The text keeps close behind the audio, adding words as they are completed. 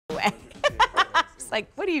It's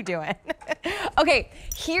like, what are you doing? Okay,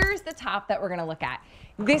 here's the top that we're gonna look at.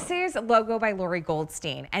 This is logo by Lori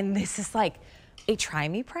Goldstein, and this is like a try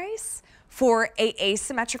me price for a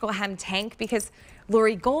asymmetrical hem tank, because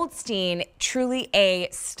Lori Goldstein, truly a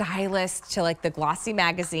stylist to like the glossy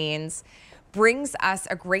magazines, brings us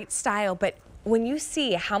a great style. But when you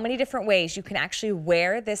see how many different ways you can actually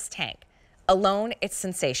wear this tank alone, it's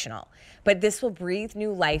sensational. But this will breathe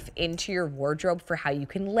new life into your wardrobe for how you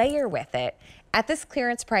can layer with it at this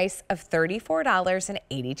clearance price of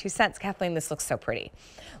 $34.82. Kathleen, this looks so pretty.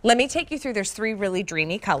 Let me take you through. There's three really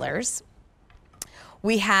dreamy colors.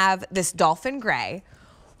 We have this dolphin gray,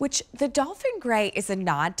 which the dolphin gray is a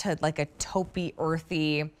nod to like a taupey,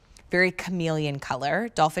 earthy, very chameleon color,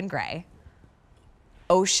 dolphin gray.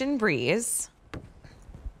 Ocean breeze,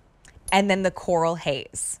 and then the coral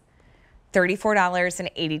haze.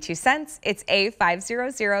 $34.82. It's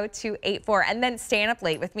A500284. And then staying up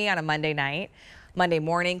late with me on a Monday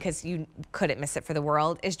morning, because you couldn't miss it for the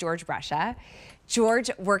world, is George Brescia. George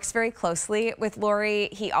works very closely with Lori.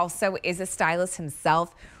 He also is a stylist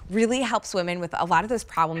himself, really helps women with a lot of those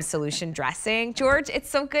problem solution dressing. George, it's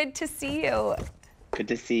so good to see you. Good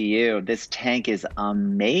to see you. This tank is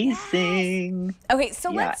amazing. Yes. Okay, so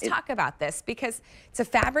let's talk about this, because it's a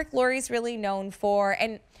fabric Lori's really known for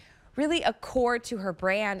and really a core to her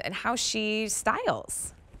brand and how she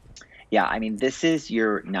styles. Yeah, I mean, this is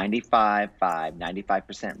your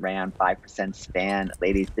 95% rayon, 5% span.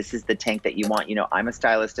 Ladies, this is the tank that you want. You know, I'm a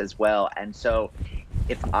stylist as well. And so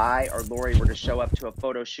if I or Lori were to show up to a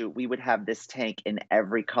photo shoot, we would have this tank in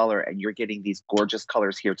every color, and you're getting these gorgeous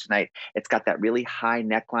colors here tonight. It's got that really high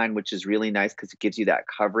neckline, which is really nice because it gives you that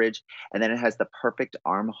coverage. And then it has the perfect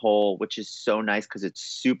armhole, which is so nice because it's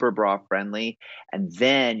super bra friendly. And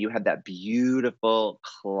then you have that beautiful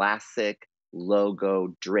classic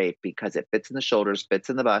logo drape because it fits in the shoulders, fits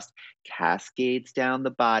in the bust, cascades down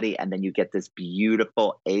the body, and then you get this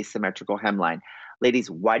beautiful asymmetrical hemline.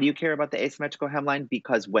 Ladies, why do you care about the asymmetrical hemline?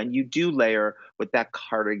 Because when you do layer with that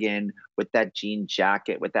cardigan, with that jean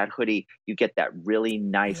jacket, with that hoodie, you get that really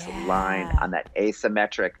nice line on that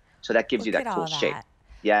asymmetric. So that gives you that cool shape.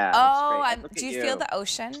 Yeah. Oh, do you feel the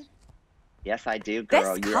ocean? Yes, I do,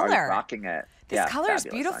 girl. This You're color, already rocking it. This color is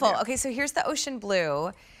beautiful. Okay, so here's the ocean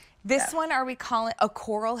blue. This one, are we calling a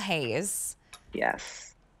coral haze?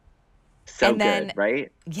 Yes. So good,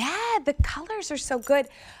 right? Yeah, the colors are so good.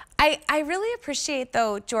 I really appreciate,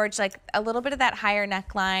 though, George, like a little bit of that higher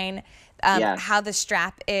neckline, how the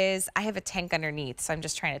strap is. I have a tank underneath, so I'm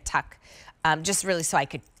just trying to tuck, just really so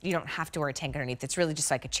you don't have to wear a tank underneath. It's really just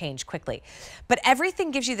so I could change quickly. But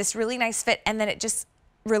everything gives you this really nice fit, and then it just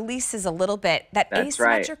releases a little bit, that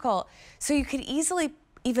asymmetrical, so you could easily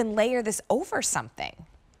even layer this over something.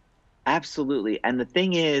 Absolutely. And the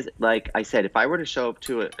thing is, like I said, if I were to show up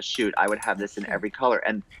to a shoot, I would have this in every color.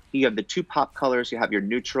 And you have the two pop colors, you have your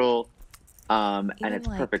neutral, and it's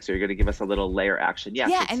perfect. So you're going to give us a little layer action. Yeah,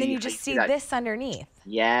 yeah, and then you just see this underneath.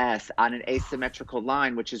 Yes, on an asymmetrical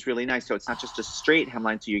line, which is really nice. So it's not just a straight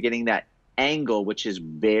hemline, so you're getting that angle, which is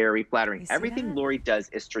very flattering. Everything Lori does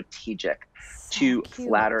is strategic to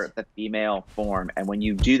flatter the female form. And when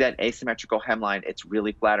you do that asymmetrical hemline, it's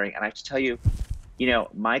really flattering. And I have to tell you, you know,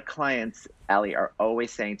 my clients, Allie, are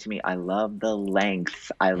always saying to me, I love the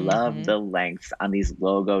lengths. I love the lengths on these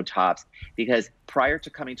logo tops. Because prior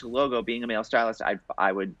to coming to logo, being a male stylist,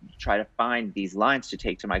 I would try to find these lines to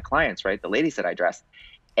take to my clients, right? The ladies that I dress.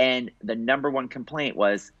 And the #1 complaint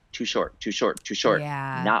was too short, too short, too short.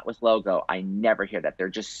 Yeah. Not with logo. I never hear that. They're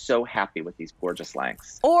just so happy with these gorgeous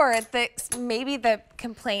lengths. Or maybe the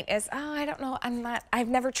complaint is, oh, I don't know. I've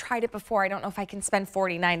never tried it before. I don't know if I can spend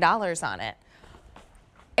 $49 on it.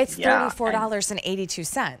 It's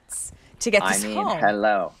 $34.82 to get this home.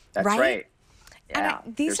 Hello. That's right. Yeah.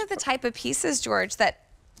 And these are the type of pieces, George, that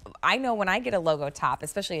I know when I get a logo top,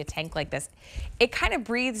 especially a tank like this, it kind of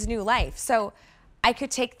breathes new life. So I could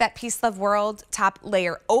take that Peace Love World top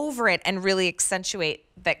layer over it and really accentuate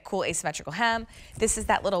that cool asymmetrical hem. This is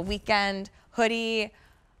that little weekend hoodie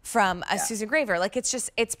from Susan Graver. Like, it's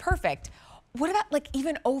perfect. What about like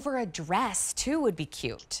even over a dress too would be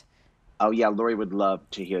cute? Oh, yeah, Lori would love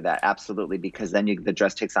to hear that. Absolutely, because then the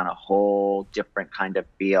dress takes on a whole different kind of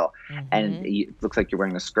feel. And it looks like you're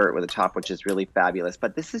wearing a skirt with a top, which is really fabulous.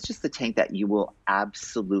 But this is just the tank that you will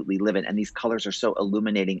absolutely live in. And these colors are so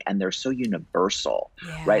illuminating and they're so universal,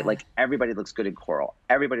 right? Like everybody looks good in coral.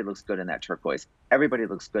 Everybody looks good in that turquoise. Everybody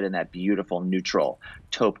looks good in that beautiful neutral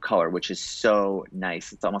taupe color, which is so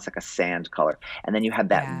nice. It's almost like a sand color. And then you have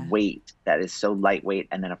that weight that is so lightweight.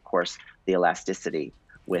 And then, of course, the elasticity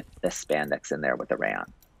with the spandex in there with the rayon.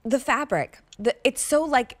 The fabric, it's so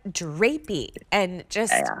like drapey and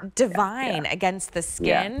just divine against the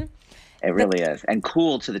skin. It really is. And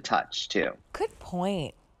cool to the touch too. Good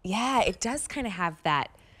point. Yeah, it does kind of have that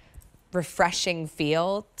refreshing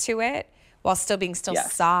feel to it while still being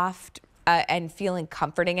soft and feeling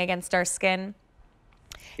comforting against our skin.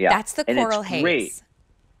 Yeah. That's the coral it's haze. Great.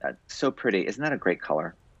 That's so pretty. Isn't that a great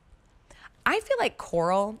color? I feel like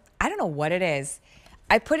coral, I don't know what it is.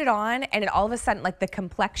 I put it on and all of a sudden like the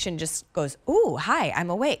complexion just goes, ooh, hi, I'm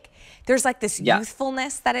awake. There's like this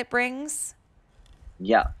youthfulness that it brings.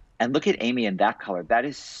 Yeah. And look at Amy in that color. That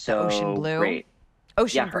is so ocean blue. Great.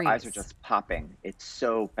 Ocean her breeze. eyes are just popping. It's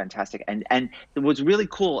so fantastic. And it was really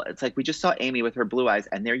cool. It's like we just saw Amy with her blue eyes,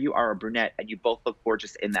 and there you are, a brunette, and you both look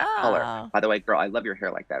gorgeous in that color. By the way, girl, I love your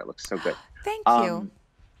hair like that. It looks so good. Thank you.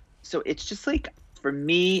 So it's just like, for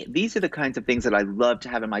me, these are the kinds of things that I love to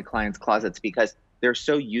have in my clients' closets because they're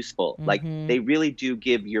so useful. Like they really do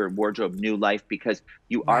give your wardrobe new life because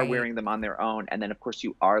you are wearing them on their own. And then of course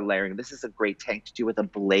you are layering. This is a great tank to do with a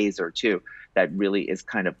blazer too. That really is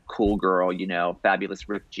kind of cool girl, you know, fabulous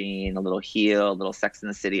ripped jean, a little heel, a little Sex in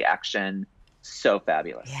the City action. So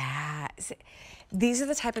fabulous. Yeah. These are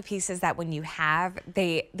the type of pieces that when you have,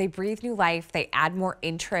 they breathe new life, they add more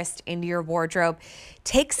interest into your wardrobe.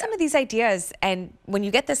 Take some of these ideas, and when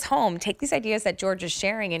you get this home, take these ideas that George is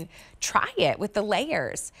sharing and try it with the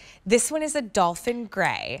layers. This one is a dolphin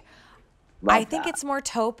gray. I think it's more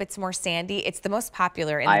taupe, it's more sandy. It's the most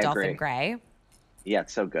popular in the dolphin gray. Yeah,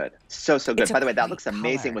 it's so good. So good. By the way, that looks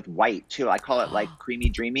amazing with white too. I call it like creamy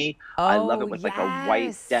dreamy. I love it with like a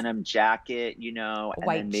white denim jacket, you know, and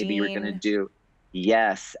then maybe you're gonna do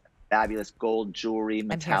fabulous gold jewelry,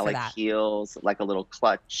 metallic heels, like a little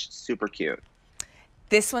clutch, super cute.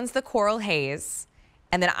 This one's the coral haze,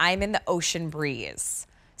 and then I'm in the ocean breeze.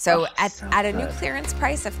 So at a new clearance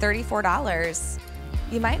price of $34,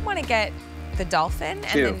 you might want to get the dolphin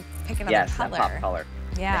and then pick another color. That pop color.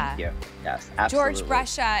 Yeah. Thank you. Yes, absolutely. George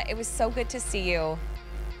Brescia, it was so good to see you.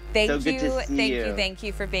 Thank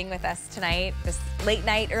you for being with us tonight, this late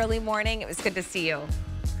night, early morning. It was good to see you.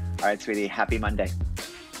 All right, sweetie. Happy Monday.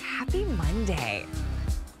 Happy Monday.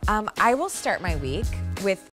 I will start my week with